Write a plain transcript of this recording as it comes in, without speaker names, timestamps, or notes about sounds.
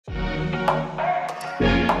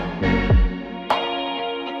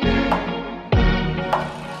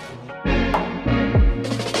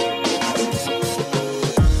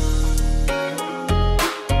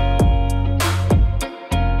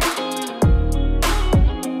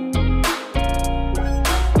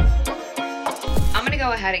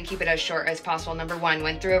ahead and keep it as short as possible. Number one,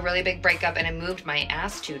 went through a really big breakup and I moved my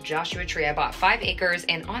ass to Joshua Tree. I bought 5 acres,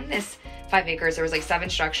 and on this 5 acres, there was like 7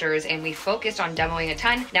 structures, and we focused on demoing a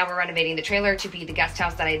ton. Now we're renovating the trailer to be the guest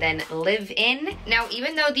house that I then live in. Now,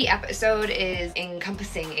 even though the episode is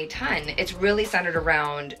encompassing a ton, it's really centered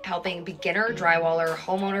around helping beginner drywaller,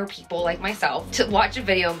 homeowner people like myself to watch a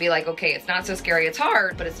video and be like, okay, it's not so scary, it's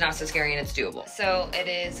hard, but it's not so scary and it's doable. So it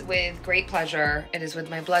is with great pleasure, it is with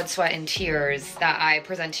my blood, sweat, and tears that I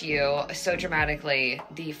present to you so dramatically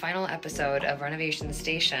the final episode of Renovation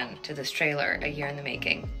Station to this trailer, a year in the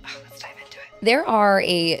making. Oh, let's dive into it. There are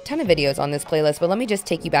a ton of videos on this playlist, but let me just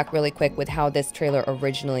take you back really quick with how this trailer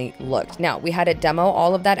originally looked. Now, we had to demo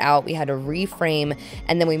all of that out, we had to reframe,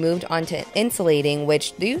 and then we moved on to insulating,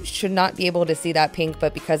 which you should not be able to see that pink,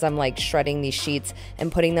 but because I'm like shredding these sheets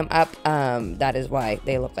and putting them up, that is why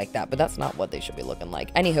they look like that, but that's not what they should be looking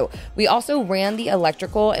like. Anywho, we also ran the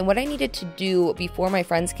electrical, and what I needed to do before my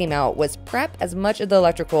friends came out was prep as much of the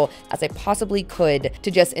electrical as I possibly could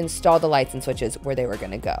to just install the lights and switches where they were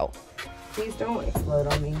gonna go. Please don't explode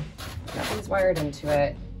on me. Nothing's wired into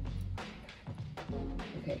it.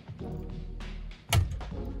 Okay.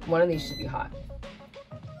 One of these should be hot.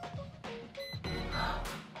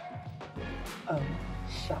 Oh,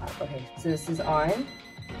 shut up. Okay, so this is on.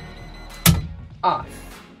 Off.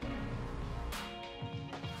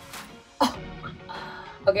 Oh.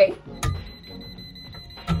 Okay.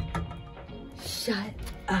 Shut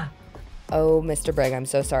up. Oh, Mr. Bragg, I'm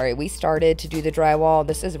so sorry. We started to do the drywall.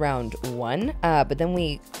 This is round 1, but then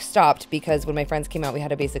we stopped because when my friends came out, we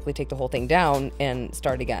had to basically take the whole thing down and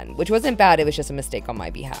start again, which wasn't bad. It was just a mistake on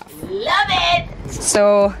my behalf. Love it!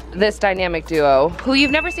 So this dynamic duo, who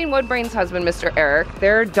you've never seen Woodbrain's husband, Mr. Eric,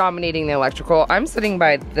 they're dominating the electrical. I'm sitting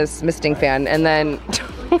by this misting fan, and then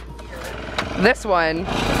this one.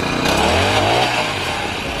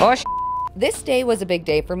 Oh, This day was a big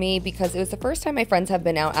day for me because it was the first time my friends have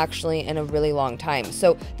been out actually in a really long time.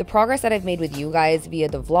 So the progress that I've made with you guys via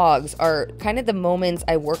the vlogs are kind of the moments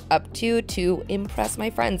I work up to impress my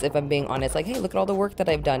friends, if I'm being honest. Like, hey, look at all the work that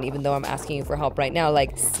I've done, even though I'm asking you for help right now.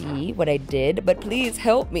 Like, see what I did, but please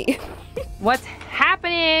help me. What's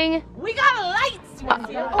happening? We got lights.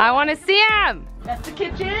 I want to see them. That's the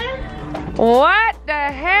kitchen. What the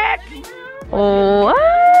heck? What?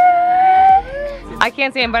 I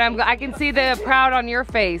can't see him, but I can see the proud on your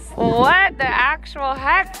face. What the actual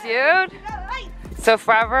heck, dude? So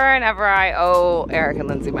forever and ever I owe Eric and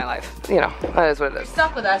Lindsay my life. You know, that is what it is.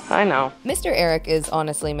 Stuck with us. I know. Mr. Eric is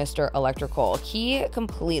honestly Mr. Electrical. He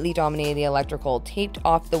completely dominated the electrical, taped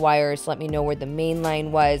off the wires, let me know where the main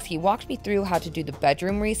line was. He walked me through how to do the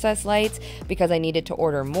bedroom recess lights because I needed to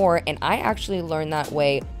order more, and I actually learned that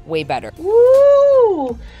way better.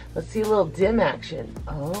 Woo! Let's see a little dim action.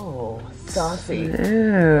 Oh, saucy. Dude.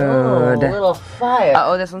 Oh, a little fire.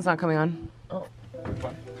 Uh-oh, this one's not coming on. Oh.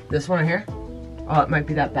 This one here? Oh, it might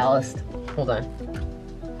be that ballast. Hold on.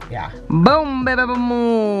 Yeah. Boom, baby,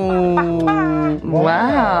 boom.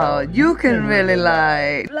 Wow, you can really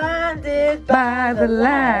light. Blinded By the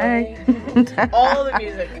light. All the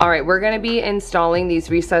music. All right, we're gonna be installing these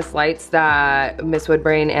recessed lights that Miss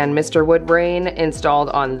Woodbrain and Mr. Woodbrain installed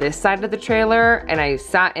on this side of the trailer, and I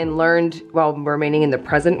sat and learned while remaining in the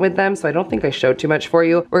present with them, so I don't think I showed too much for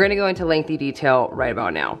you. We're gonna go into lengthy detail right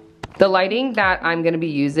about now. The lighting that I'm gonna be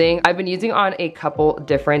using, I've been using on a couple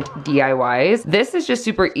different DIYs. This is just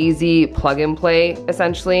super easy plug and play,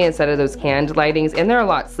 essentially, instead of those canned lightings, and they're a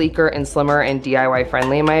lot sleeker and slimmer and DIY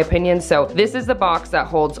friendly in my opinion. So this is the box that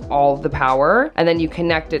holds all of the power, and then you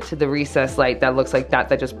connect it to the recessed light that looks like that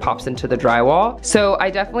just pops into the drywall. So I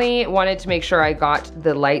definitely wanted to make sure I got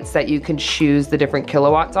the lights that you can choose the different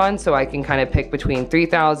kilowatts on, so I can kind of pick between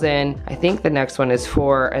 3,000, I think the next one is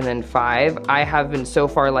 4, and then 5. I have been so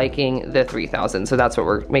far liking the 3,000, so that's what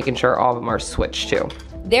we're making sure all of them are switched to.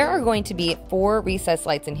 There are going to be 4 recessed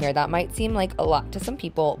lights in here. That might seem like a lot to some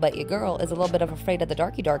people, but your girl is a little bit of afraid of the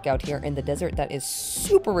darky dark out here in the desert that is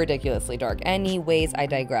super ridiculously dark. Anyways, I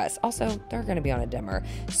digress. Also, they're gonna be on a dimmer.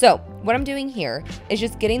 So what I'm doing here is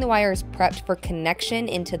just getting the wires prepped for connection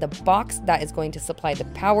into the box that is going to supply the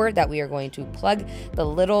power that we are going to plug the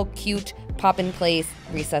little cute pop-in-place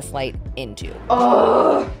recessed light into.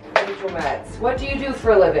 Oh, Metz, what do you do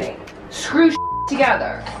for a living? Screw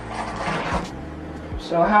together.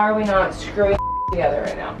 So how are we not screwing together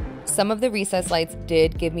right now? Some of the recessed lights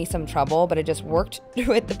did give me some trouble, but I just worked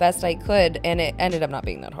through it the best I could, and it ended up not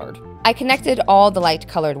being that hard. I connected all the light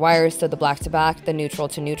colored wires, so the black to black, the neutral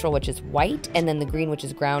to neutral, which is white, and then the green, which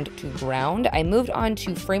is ground to ground. I moved on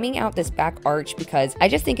to framing out this back arch because I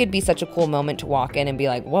just think it'd be such a cool moment to walk in and be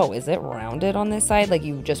like, whoa, is it rounded on this side? Like,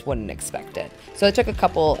 you just wouldn't expect it. So I took a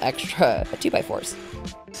couple extra 2x4s.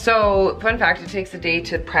 So, fun fact, it takes a day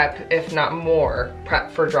to prep, if not more, prep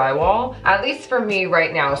for drywall, at least for me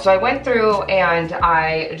right now. So I went through and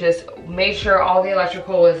I just made sure all the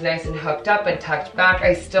electrical was nice and hooked up and tucked back.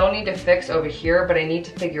 I still need to fix over here, but I need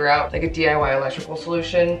to figure out like a DIY electrical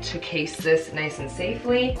solution to case this nice and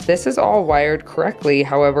safely. This is all wired correctly.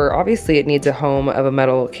 However, obviously it needs a home of a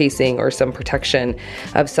metal casing or some protection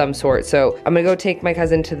of some sort. So I'm gonna go take my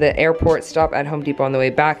cousin to the airport, stop at Home Depot on the way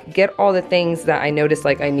back, get all the things that I noticed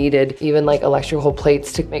like I needed, even like electrical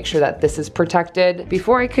plates to make sure that this is protected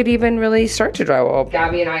before I could even really start to drywall.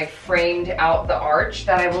 Gabby and I framed out the arch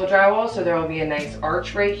that I will drywall, so there will be a nice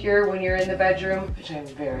arch right here when you're in the bedroom, which I'm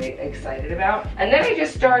very excited about. And then I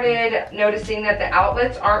just started noticing that the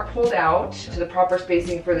outlets aren't pulled out to the proper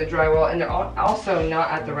spacing for the drywall, and they're also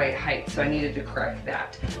not at the right height, so I needed to correct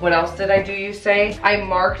that. What else did I do, you say? I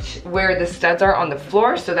marked where the studs are on the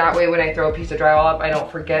floor, so that way when I throw a piece of drywall up, I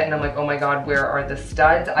don't forget and I'm like, oh my God, where are the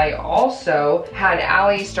studs? I also had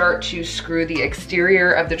Allie start to screw the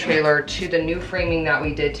exterior of the trailer to the new framing that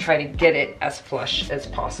we did to try to get it as flush as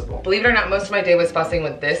possible. Believe it or not, most of my day was fussing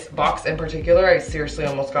with this box in particular. I seriously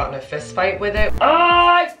almost got in a fist fight with it. Oh,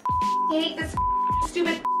 I hate this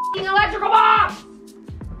stupid electrical box!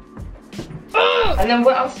 Ugh. And then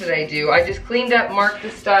what else did I do? I just cleaned up, marked the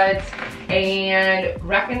studs, and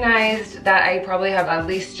recognized that I probably have at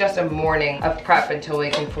least just a morning of prep until we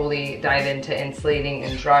can fully dive into insulating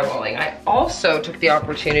and drywalling. I also took the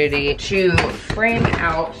opportunity to frame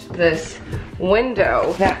out this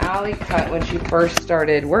window that Allie cut when she first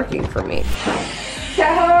started working for me.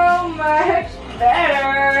 So much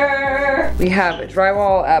better! We have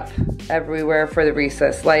drywall up everywhere for the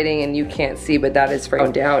recessed lighting, and you can't see, but that is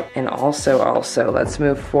framed out. And also, let's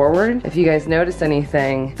move forward. If you guys notice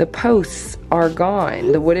anything, the posts are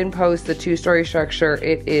gone. The wooden post, the two-story structure,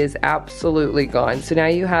 it is absolutely gone. So now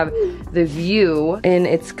you have the view in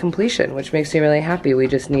its completion, which makes me really happy. We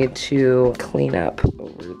just need to clean up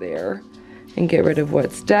over there and get rid of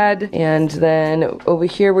what's dead. And then over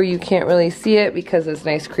here where you can't really see it because this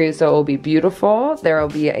nice creosote will be beautiful, there will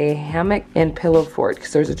be a hammock and pillow fort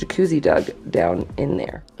because there's a jacuzzi dug down in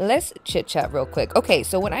there. Let's chit chat real quick. Okay,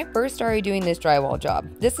 so when I first started doing this drywall job,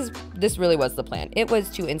 this really was the plan. It was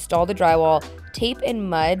to install the drywall, tape and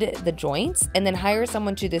mud the joints, and then hire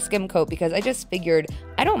someone to do the skim coat because I just figured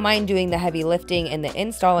I don't mind doing the heavy lifting and the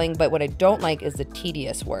installing, but what I don't like is the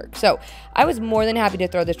tedious work. So I was more than happy to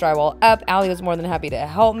throw this drywall up. Allie was more than happy to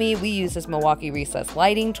help me. We used this Milwaukee recessed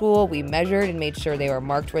lighting tool. We measured and made sure they were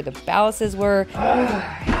marked where the balances were. I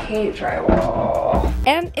hate drywall.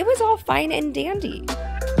 And it was all fine and dandy.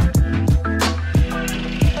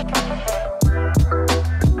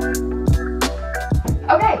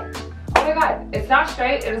 Okay. Oh my God, it's not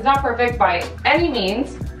straight, it is not perfect by any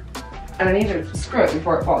means, and I need to screw it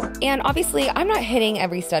before it falls. And obviously, I'm not hitting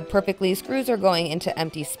every stud perfectly. Screws are going into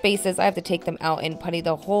empty spaces. I have to take them out and putty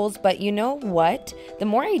the holes, but you know what? The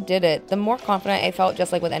more I did it, the more confident I felt,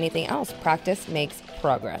 just like with anything else. Practice makes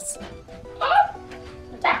progress.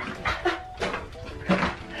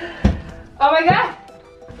 Oh my God,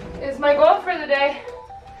 it's my goal for the day.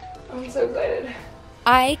 I'm so excited.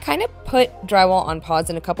 I kind of put drywall on pause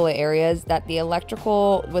in a couple of areas that the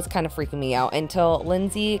electrical was kind of freaking me out until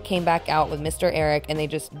Lindsay came back out with Mr. Eric and they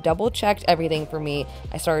just double checked everything for me.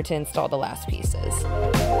 I started to install the last pieces.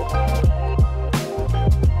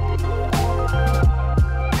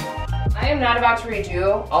 I am not about to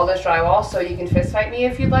redo all this drywall, so you can fist fight me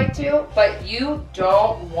if you'd like to, but you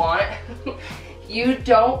don't want you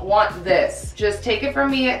don't want this. Just take it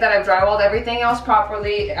from me that I've drywalled everything else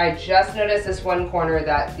properly. I just noticed this one corner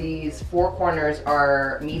that these 4 corners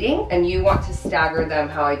are meeting, and you want to stagger them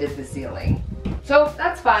how I did the ceiling. So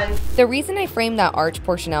that's fun. The reason I framed that arch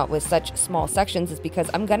portion out with such small sections is because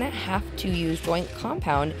I'm gonna have to use joint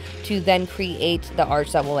compound to then create the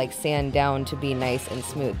arch that will like sand down to be nice and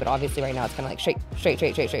smooth. But obviously right now it's kind of like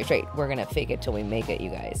straight. We're gonna fake it till we make it, you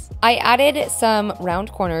guys. I added some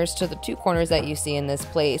round corners to the 2 corners that you see in this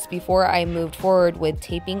place before I moved forward with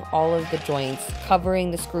taping all of the joints, covering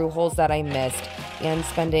the screw holes that I missed, and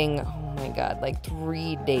spending, oh my God, like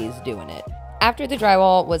 3 days doing it. After the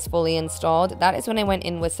drywall was fully installed, that is when I went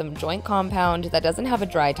in with some joint compound that doesn't have a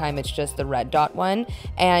dry time, it's just the red dot one,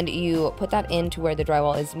 and you put that into where the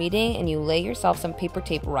drywall is meeting and you lay yourself some paper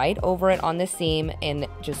tape right over it on the seam and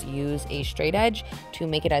just use a straight edge to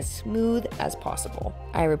make it as smooth as possible.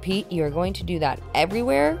 I repeat, you're going to do that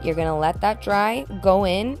everywhere. You're gonna let that dry, go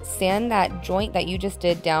in, sand that joint that you just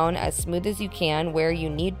did down as smooth as you can where you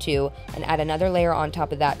need to, and add another layer on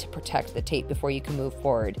top of that to protect the tape before you can move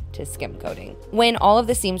forward to skim coating. When all of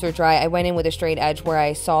the seams were dry, I went in with a straight edge where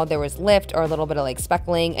I saw there was lift or a little bit of like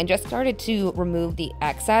speckling and just started to remove the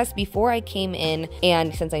excess before I came in.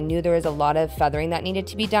 And since I knew there was a lot of feathering that needed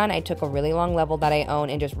to be done, I took a really long level that I own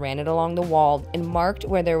and just ran it along the wall and marked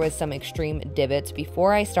where there was some extreme divots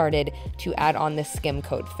before I started to add on the skim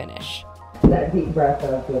coat finish. That deep breath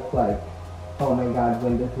of just like, oh my God,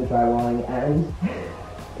 when does the drywalling end?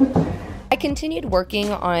 I continued working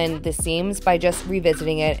on the seams by just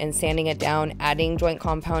revisiting it and sanding it down, adding joint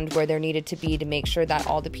compound where there needed to be to make sure that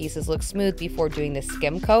all the pieces look smooth before doing the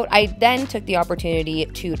skim coat. I then took the opportunity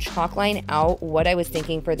to chalk line out what I was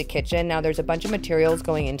thinking for the kitchen. Now there's a bunch of materials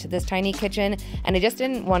going into this tiny kitchen, and I just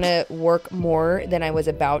didn't want to work more than I was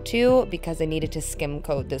about to because I needed to skim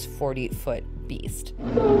coat this 40-foot beast.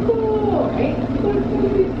 So cool,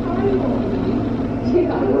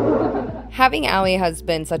 Having Allie has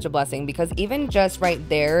been such a blessing because even just right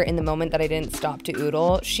there in the moment that I didn't stop to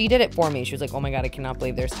oodle, she did it for me. She was like, oh my God, I cannot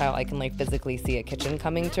believe there's tile. I can like physically see a kitchen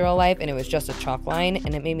coming to real life, and it was just a chalk line,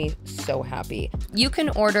 and it made me so happy. You can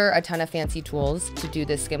order a ton of fancy tools to do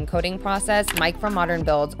this skim coating process. Mike from Modern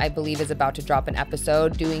Builds, I believe, is about to drop an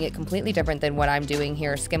episode doing it completely different than what I'm doing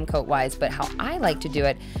here skim coat wise, but how I like to do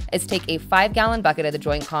it is take a 5-gallon bucket of the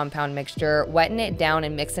joint compound mixture, wetting it down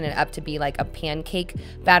and mixing it up to be like a pancake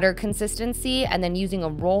batter consistency, and then using a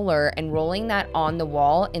roller and rolling that on the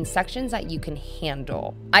wall in sections that you can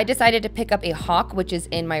handle. I decided to pick up a hawk, which is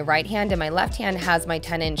in my right hand, and my left hand has my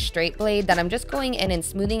 10-inch straight blade that I'm just going in and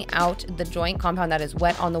smoothing out the joint compound that is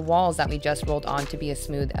wet on the walls that we just rolled on to be as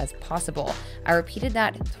smooth as possible. I repeated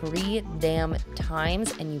that 3 damn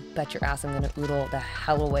times, and you bet your ass I'm gonna oodle the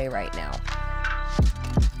hell away right now.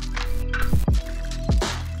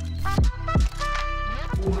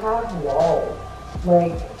 We have walls,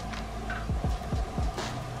 like,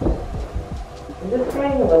 I'm just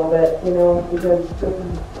trying a little bit, you know, because this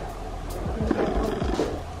is...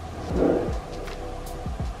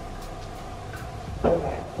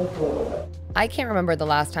 Okay, just a little bit. I can't remember the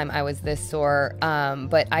last time I was this sore,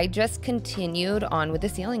 but I just continued on with the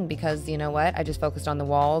ceiling because, you know what, I just focused on the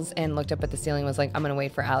walls and looked up at the ceiling, was like, I'm gonna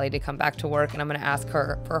wait for Allie to come back to work and I'm gonna ask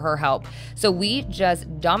her for her help. So we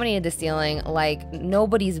just dominated the ceiling like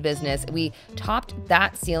nobody's business. We topped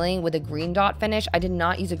that ceiling with a green dot finish. I did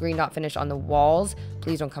not use a green dot finish on the walls.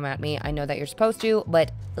 Please don't come at me. I know that you're supposed to,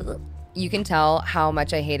 but you can tell how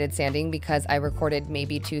much I hated sanding because I recorded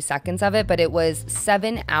maybe 2 seconds of it, but it was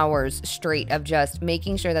 7 hours straight of just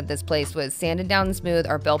making sure that this place was sanded down and smooth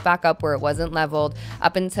or built back up where it wasn't leveled,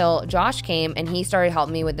 up until Josh came and he started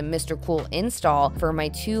helping me with the Mr. Cool install for my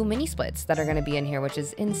 2 mini splits that are gonna be in here, which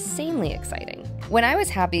is insanely exciting. When I was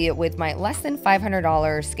happy with my less than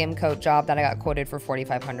 $500 skim coat job that I got quoted for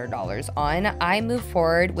 $4,500 on, I moved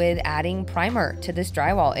forward with adding primer to this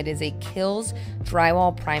drywall. It is a Kills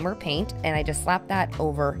drywall primer paint, and I just slapped that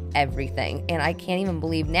over everything. And I can't even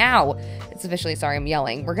believe now, it's officially, sorry, I'm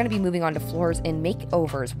yelling, we're gonna be moving on to floors and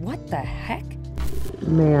makeovers. What the heck?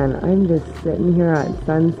 Man, I'm just sitting here at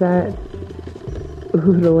sunset,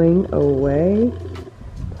 oodling away,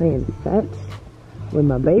 playing fetch with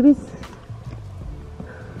my babies.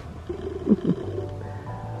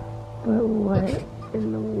 But what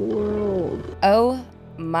in the world? Oh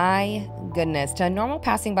my goodness. To a normal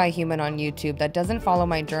passing by human on YouTube that doesn't follow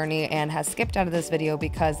my journey and has skipped out of this video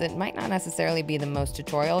because it might not necessarily be the most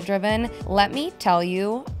tutorial driven, let me tell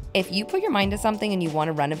you, if you put your mind to something and you want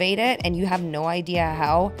to renovate it and you have no idea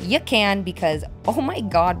how, you can, because oh my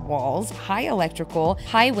God, walls, high electrical,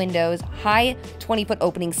 high windows, high 20-foot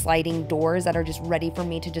opening sliding doors that are just ready for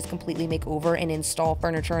me to just completely make over and install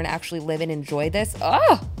furniture and actually live and enjoy this.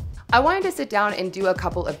 Oh! I wanted to sit down and do a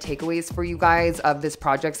couple of takeaways for you guys of this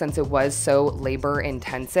project since it was so labor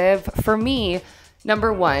intensive. For me,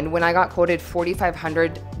 number one, when I got quoted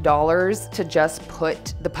 $4,500 to just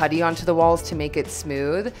put the putty onto the walls to make it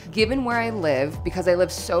smooth, given where I live, because I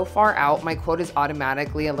live so far out, my quote is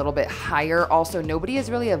automatically a little bit higher. Also, nobody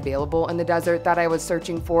is really available in the desert that I was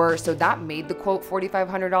searching for, so that made the quote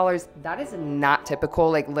 $4,500. That is not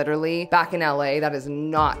typical, like literally back in LA, that is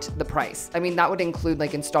not the price. I mean, that would include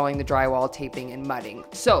like installing the drywall, taping, and mudding.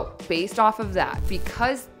 So based off of that,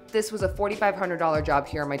 because this was a $4,500 job,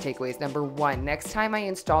 here are my takeaways. Number one, next time I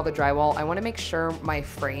install the drywall, I wanna make sure my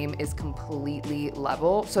frame is completely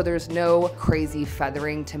level, so there's no crazy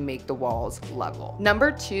feathering to make the walls level.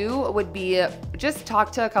 Number two would be just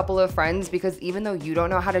talk to a couple of friends, because even though you don't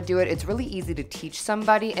know how to do it, it's really easy to teach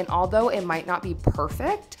somebody. And although it might not be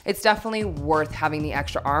perfect, it's definitely worth having the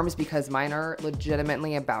extra arms, because mine are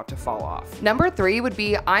legitimately about to fall off. Number three would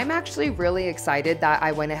be, I'm actually really excited that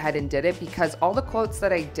I went ahead and did it, because all the quotes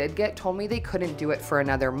that I did get told me they couldn't do it for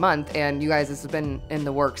another month. And you guys, this has been in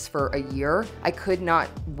the works for a year. I could not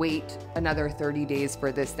wait another 30 days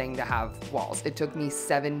for this thing to have walls. It took me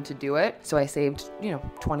 7 to do it. So I saved,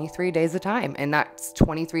 23 days of time. And that's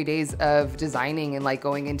 23 days of designing and like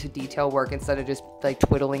going into detail work instead of just like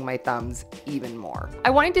twiddling my thumbs even more. I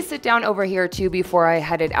wanted to sit down over here too before I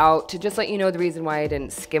headed out to just let you know the reason why I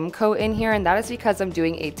didn't skim coat in here. And that is because I'm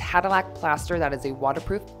doing a Cadillac plaster that is a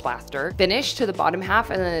waterproof plaster finish to the bottom half,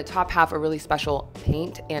 and then the top half a really special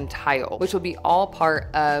paint and tile, which will be all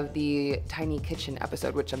part of the tiny kitchen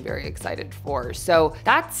episode, which I'm very excited for. So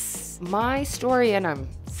that's my story and I'm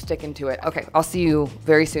sticking to it. Okay, I'll see you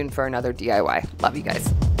very soon for another DIY. Love you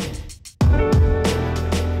guys.